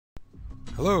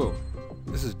Hello,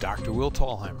 this is Dr. Will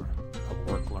Thalheimer of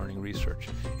Work Learning Research,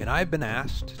 and I've been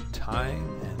asked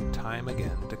time and time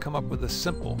again to come up with a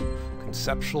simple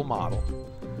conceptual model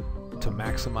to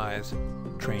maximize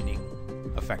training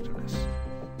effectiveness.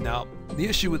 Now, the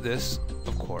issue with this,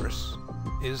 of course,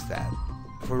 is that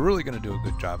if we're really going to do a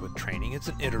good job with training, it's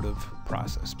an iterative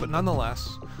process. But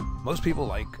nonetheless, most people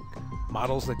like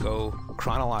models that go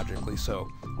chronologically, so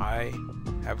I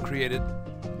have created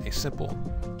a simple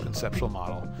conceptual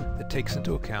model that takes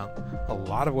into account a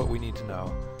lot of what we need to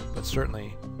know, but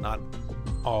certainly not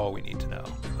all we need to know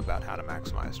about how to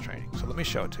maximize training. So let me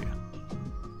show it to you.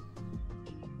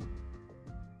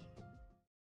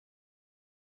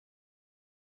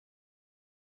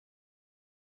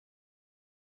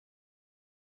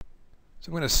 So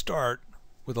I'm going to start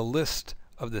with a list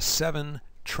of the 7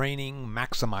 training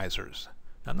maximizers.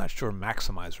 Now, I'm not sure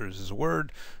maximizers is a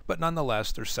word, but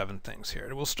nonetheless, there's 7 things here.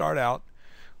 We'll start out,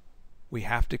 we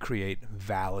have to create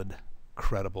valid,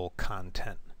 credible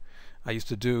content. I used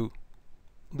to do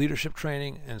leadership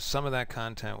training, and some of that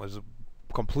content was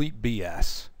complete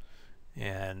BS.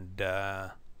 And,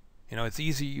 you know, it's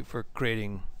easy for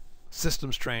creating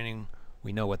systems training.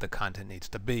 We know what the content needs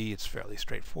to be. It's fairly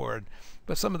straightforward.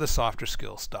 But some of the softer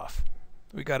skill stuff,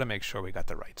 we got to make sure we got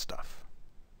the right stuff.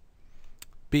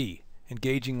 B,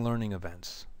 engaging learning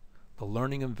events. The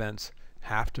learning events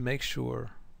have to make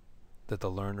sure that the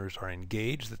learners are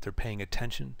engaged, that they're paying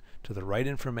attention to the right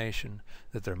information,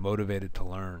 that they're motivated to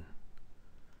learn.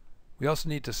 We also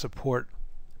need to support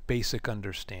basic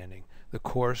understanding. The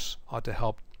course ought to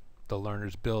help the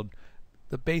learners build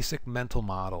the basic mental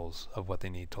models of what they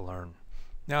need to learn.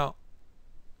 Now,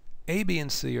 A, B,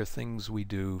 and C are things we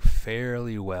do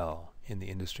fairly well in the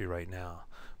industry right now,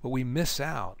 but we miss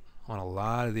out on a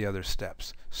lot of the other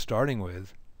steps, starting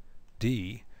with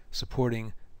D,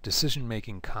 supporting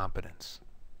decision-making competence.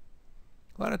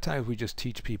 A lot of times we just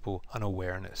teach people an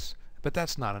awareness, but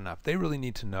that's not enough. They really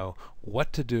need to know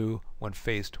what to do when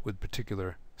faced with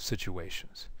particular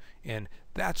situations. And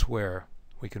that's where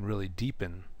we can really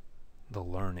deepen the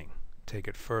learning, take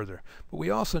it further. But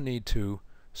we also need to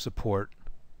support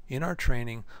in our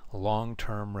training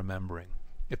long-term remembering.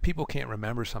 If people can't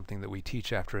remember something that we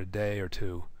teach after a day or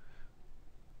two,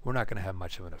 we're not going to have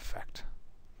much of an effect.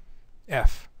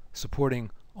 F, supporting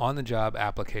on-the-job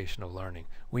application of learning.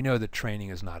 We know that training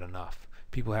is not enough.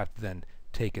 People have to then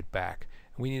take it back.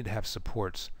 We need to have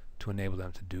supports to enable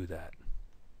them to do that.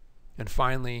 And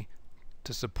finally,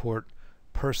 to support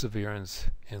perseverance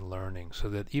in learning, so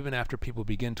that even after people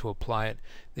begin to apply it,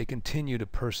 they continue to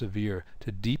persevere,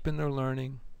 to deepen their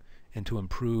learning and to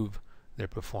improve their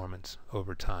performance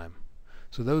over time.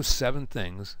 So those 7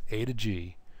 things, A to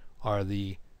G, are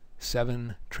the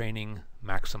 7 training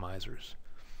maximizers.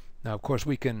 Now, of course,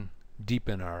 we can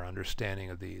deepen our understanding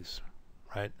of these,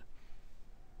 right?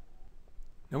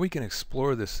 Now, we can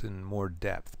explore this in more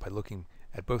depth by looking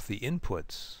at both the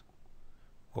inputs,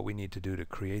 what we need to do to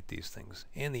create these things,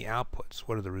 and the outputs,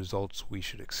 what are the results we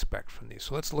should expect from these.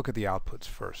 So let's look at the outputs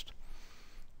first.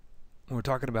 When we're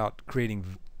talking about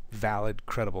creating valid,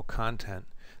 credible content,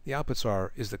 the outputs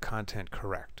are, is the content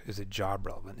correct? Is it job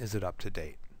relevant? Is it up to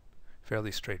date?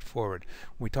 Fairly straightforward.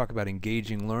 When we talk about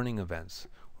engaging learning events,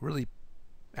 we're really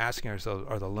asking ourselves,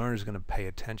 are the learners going to pay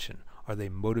attention? Are they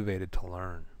motivated to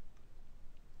learn?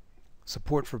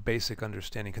 Support for basic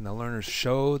understanding. Can the learners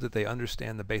show that they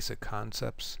understand the basic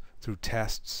concepts through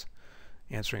tests,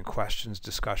 answering questions,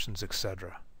 discussions,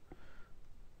 etc.?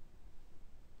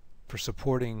 For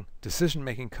supporting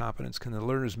decision-making competence, can the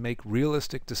learners make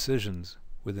realistic decisions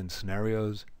within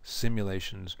scenarios,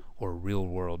 simulations, or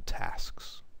real-world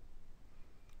tasks?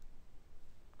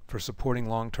 For supporting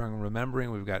long-term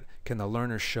remembering, we've got, can the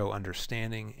learners show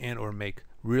understanding and or make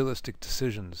realistic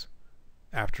decisions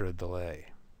after a delay?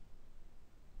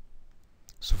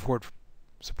 Support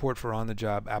for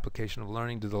on-the-job application of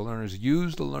learning. Do the learners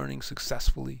use the learning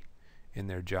successfully in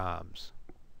their jobs?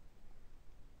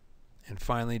 And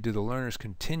finally, do the learners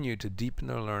continue to deepen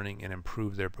their learning and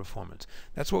improve their performance?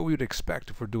 That's what we would expect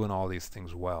if we're doing all these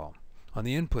things well. On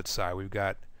the input side, we've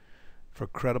got, for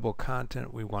credible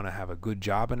content, we want to have a good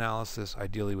job analysis,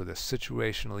 ideally with a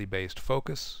situationally based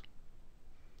focus.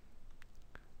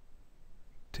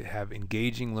 To have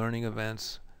engaging learning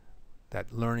events,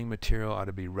 that learning material ought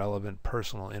to be relevant,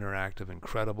 personal, interactive, and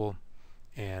credible.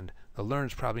 And the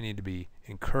learners probably need to be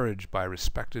encouraged by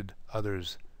respected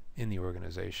others in the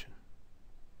organization.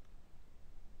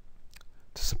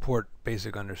 To support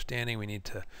basic understanding, we need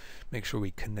to make sure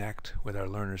we connect with our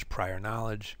learners' prior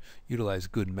knowledge, utilize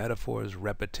good metaphors,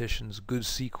 repetitions, good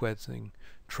sequencing,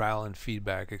 trial and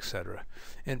feedback, etc.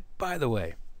 And by the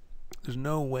way, there's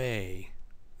no way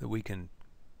that we can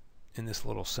in this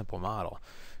little simple model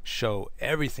show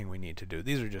everything we need to do.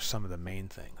 These are just some of the main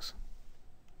things.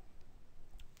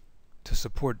 To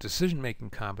support decision-making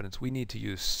competence, we need to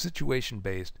use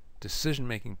situation-based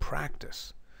decision-making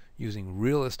practice using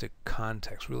realistic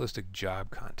context, realistic job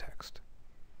context.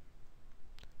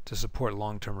 To support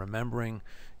long-term remembering,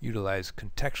 utilize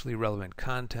contextually relevant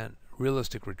content,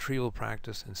 realistic retrieval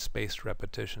practice, and spaced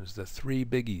repetitions, the three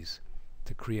biggies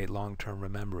to create long-term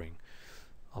remembering: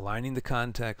 aligning the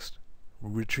context,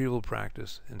 retrieval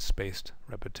practice, and spaced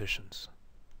repetitions.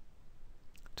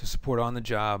 To support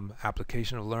on-the-job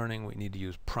application of learning, we need to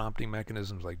use prompting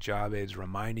mechanisms like job aids,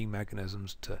 reminding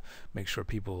mechanisms to make sure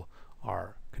people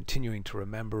are continuing to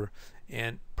remember,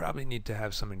 and probably need to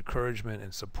have some encouragement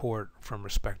and support from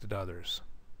respected others.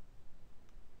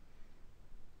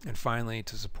 And finally,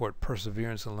 to support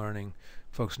perseverance in learning,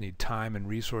 folks need time and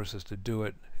resources to do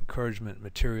it, encouragement,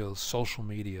 materials, social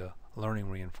media, learning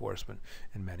reinforcement,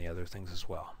 and many other things as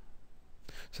well.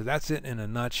 So that's it in a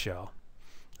nutshell.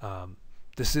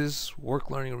 This is work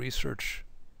learning research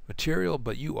material,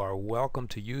 but you are welcome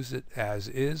to use it as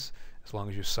is, as long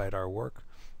as you cite our work.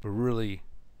 We're really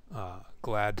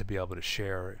glad to be able to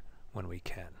share when we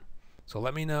can. So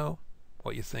let me know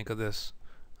what you think of this.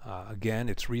 Again,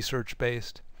 it's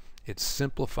research-based. It's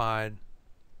simplified.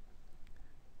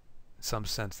 In some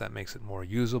sense, that makes it more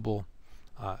usable.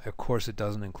 Of course, it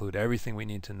doesn't include everything we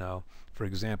need to know. For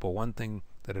example, one thing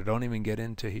that I don't even get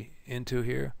into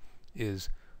here is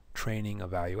training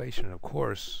evaluation. And of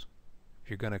course, if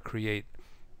you're going to create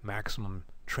maximum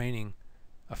training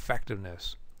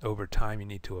effectiveness over time, you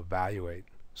need to evaluate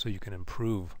so you can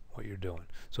improve what you're doing.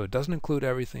 So it doesn't include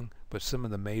everything, but some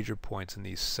of the major points in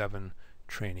these 7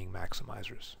 training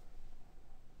maximizers.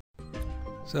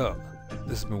 So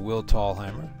this has been Will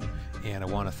Thalheimer, and I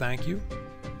want to thank you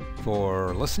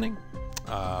for listening.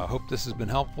 Hope this has been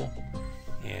helpful,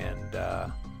 and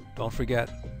don't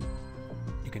forget,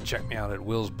 you can check me out at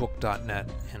willsbook.net,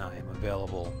 and I am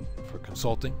available for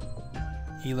consulting,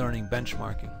 e-learning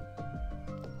benchmarking,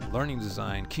 learning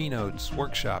design, keynotes,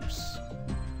 workshops,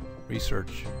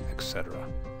 research, etc.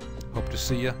 Hope to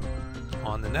see you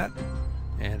on the net,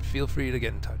 and feel free to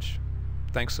get in touch.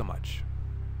 Thanks so much.